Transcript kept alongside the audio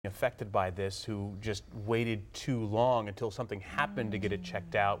affected by this who just waited too long until something happened to get it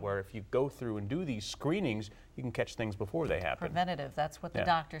checked out, where if you go through and do these screenings, you can catch things before they happen. Preventative, that's what the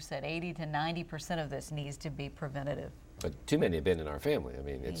doctor said. 80 to 90% of this needs to be preventative. But too many have been in our family. I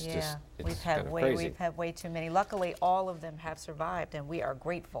mean, it's just, it's we've kind had of way, crazy. We've had way too many. Luckily, all of them have survived, and we are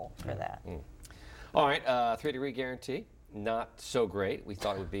grateful for that. All right, 3-degree guarantee, not so great. We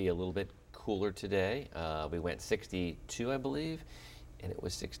thought it would be a little bit cooler today. We went 62, I believe, and it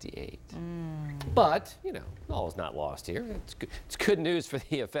was 68. But, you know, all is not lost here. It's good news for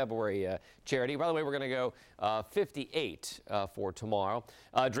the February charity. By the way, we're going to go 58 for tomorrow.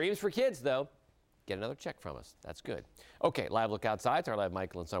 Dreams for kids, though. Get another check from us. That's good. Okay, live look outside. It's our live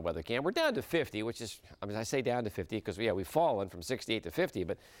Michael and Son weather cam. We're down to 50, which is, I mean, I say down to 50 because, yeah, we've fallen from 68 to 50,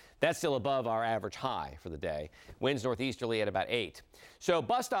 but that's still above our average high for the day. Winds northeasterly at about 8. So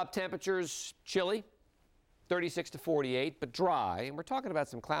bus stop temperatures, chilly, 36 to 48, but dry. And we're talking about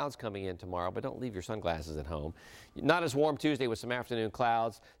some clouds coming in tomorrow, but don't leave your sunglasses at home. Not as warm Tuesday with some afternoon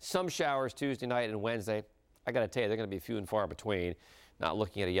clouds. Some showers Tuesday night and Wednesday. I got to tell you, they're going to be few and far between. Not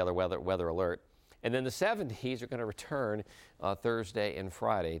looking at a yellow weather alert. And then the 70s are going to return Thursday and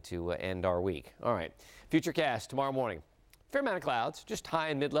Friday to end our week. All right, Futurecast tomorrow morning. Fair amount of clouds, just high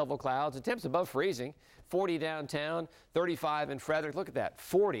and mid-level clouds, and temps above freezing. 40 downtown, 35 in Frederick. Look at that,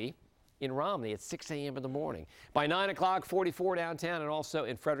 40 in Romney at 6 a.m. in the morning. By 9 o'clock, 44 downtown, and also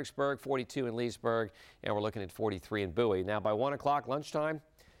in Fredericksburg, 42 in Leesburg, and we're looking at 43 in Bowie. Now by 1 o'clock lunchtime,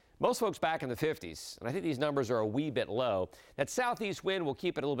 most folks back in the 50s, and I think these numbers are a wee bit low. That southeast wind will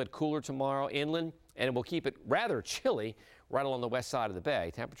keep it a little bit cooler tomorrow inland, and it will keep it rather chilly right along the west side of the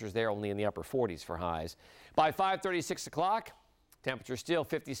bay. Temperatures there only in the upper 40s for highs. By 5:30, 6 o'clock, temperature still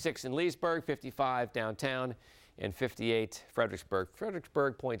 56 in Leesburg, 55 downtown, and 58 Fredericksburg.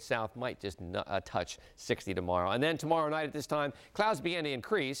 Fredericksburg points south, might just touch 60 tomorrow. And then tomorrow night at this time, clouds begin to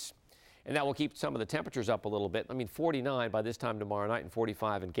increase. And that will keep some of the temperatures up a little bit. I mean, 49 by this time tomorrow night and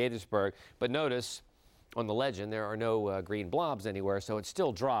 45 in Gaithersburg. But notice on the legend, there are no green blobs anywhere, so it's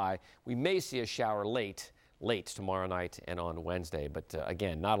still dry. We may see a shower late tomorrow night and on Wednesday. But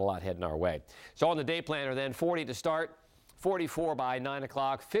again, not a lot heading our way. So on the day planner then, 40 to start, 44 by 9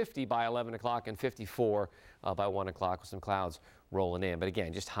 o'clock, 50 by 11 o'clock, and 54 by 1 o'clock with some clouds rolling in. But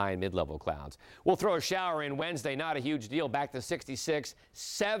again, just high and mid-level clouds. We'll throw a shower in Wednesday, not a huge deal. Back to 66,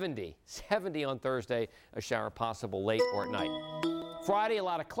 70 on Thursday. A shower possible late or at night. Friday, a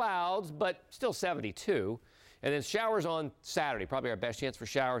lot of clouds, but still 72. And then showers on Saturday. Probably our best chance for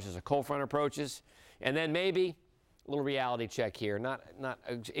showers as a cold front approaches. And then maybe a little reality check here. Not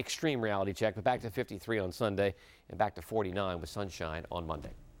extreme reality check, but back to 53 on Sunday and back to 49 with sunshine on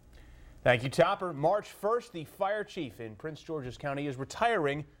Monday. Thank you, Topper. March 1st, the fire chief in Prince George's County is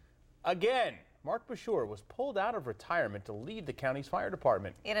retiring again. Mark Bashur was pulled out of retirement to lead the county's fire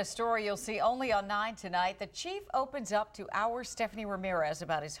department. In a story you'll see only on 9 tonight, the chief opens up to our Stephanie Ramirez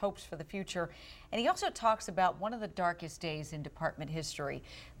about his hopes for the future. And he also talks about one of the darkest days in department history,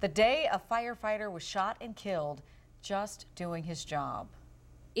 the day a firefighter was shot and killed just doing his job.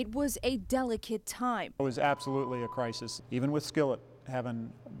 It was a delicate time. It was absolutely a crisis, even with Skillet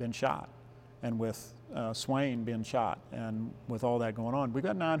having been shot and with Swain being shot and with all that going on. We've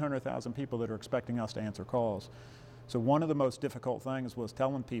got 900,000 people that are expecting us to answer calls. So one of the most difficult things was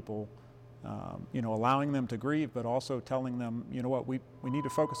telling people, allowing them to grieve, but also telling them, you know what, we need to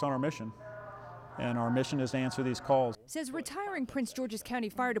focus on our mission. And our mission is to answer these calls. Says retiring Prince George's County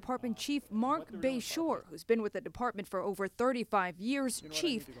Fire Department Chief Mark Bayshore, who's been with the department for over 35 years,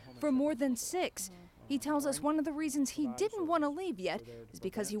 chief for more than 6. He tells us one of the reasons he didn't want to leave yet is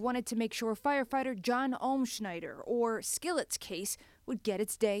because he wanted to make sure firefighter John Almschneider, or Skillet's case, would get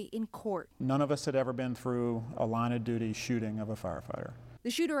its day in court. None of us had ever been through a line of duty shooting of a firefighter. The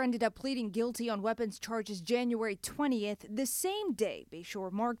shooter ended up pleading guilty on weapons charges January 20th, the same day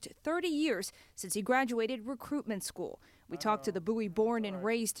Bayshore marked 30 years since he graduated recruitment school. We talked to the Bowie-born and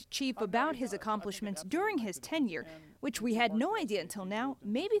raised chief about his accomplishments during his tenure, which we had no idea until now,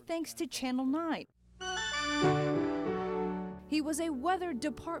 maybe thanks to Channel 9. He was a weather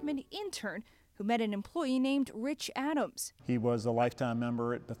department intern who met an employee named Rich Adams. He was a lifetime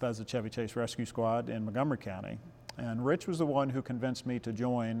member at Bethesda Chevy Chase Rescue Squad in Montgomery County. And Rich was the one who convinced me to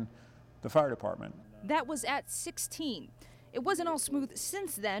join the fire department. That was at 16. It wasn't all smooth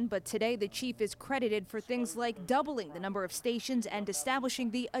since then, but today the chief is credited for things like doubling the number of stations and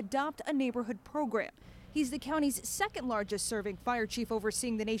establishing the Adopt a Neighborhood program. He's the county's second largest serving fire chief,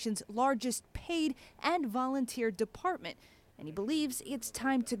 overseeing the nation's largest paid and volunteer department. And he believes it's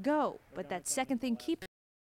time to go. But that second thing keeps